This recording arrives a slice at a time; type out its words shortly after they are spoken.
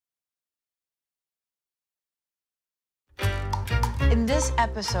In this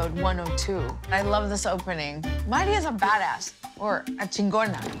episode 102, I love this opening. Maria's a badass, or a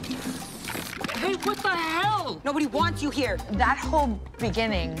chingona. Hey, what the hell? Nobody wants you here. That whole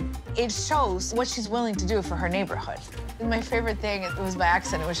beginning, it shows what she's willing to do for her neighborhood. And my favorite thing, it was by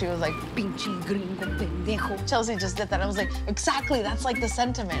accident, when she was like, Pinche gringo pendejo. Chelsea just did that. I was like, exactly, that's like the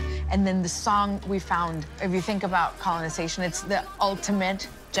sentiment. And then the song we found, if you think about colonization, it's the ultimate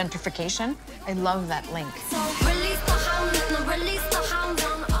gentrification. I love that link. So release the hound and release the hound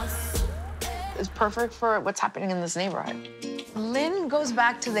on us. It's perfect for what's happening in this neighborhood. Lynn goes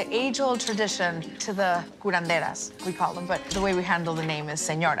back to the age-old tradition, to the curanderas, we call them, but the way we handle the name is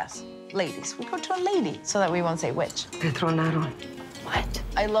señoras, ladies. We go to a lady so that we won't say witch. Te tronaron. What?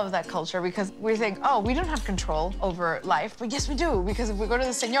 I love that culture because we think, oh, we don't have control over life, but yes, we do, because if we go to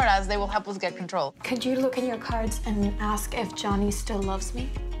the señoras, they will help us get control. Could you look in your cards and ask if Johnny still loves me?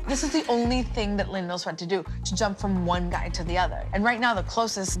 This is the only thing that Lynn knows what to do, to jump from one guy to the other. And right now, the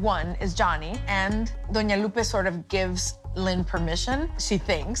closest one is Johnny, and Doña Lupe sort of gives Lynn permission, she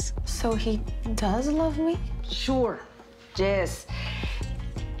thinks. So he does love me? Sure. Yes.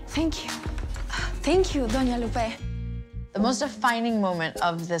 Thank you. Thank you, Doña Lupe. The most defining moment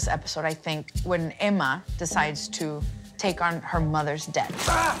of this episode, I think, when Emma decides to take on her mother's debt.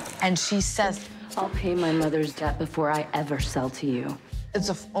 And she says, I'll pay my mother's debt before I ever sell to you. it's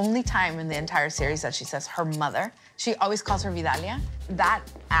the only time in the entire series that she says her mother. She always calls her Vidalia. That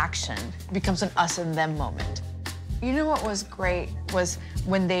action becomes an us and them moment. You know what was great was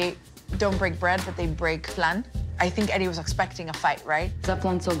when they don't break bread, but they break flan. I think Eddie was expecting a fight, right? Is that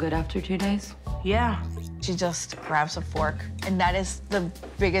flan so good after 2 days? Yeah. She just grabs a fork, and that is the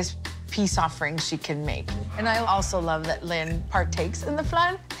biggest peace offering she can make. And I also love that Lynn partakes in the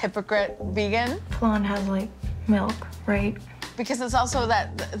flan. Hypocrite vegan. Flan has, like, milk, right? Because it's also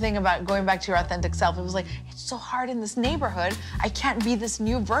that thing about going back to your authentic self. It was like, it's so hard in this neighborhood. I can't be this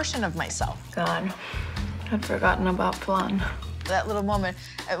new version of myself. God, I'd forgotten about flan. That little moment,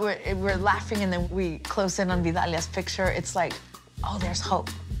 we're laughing, and then we close in on Vidalia's picture. It's like, oh, there's hope.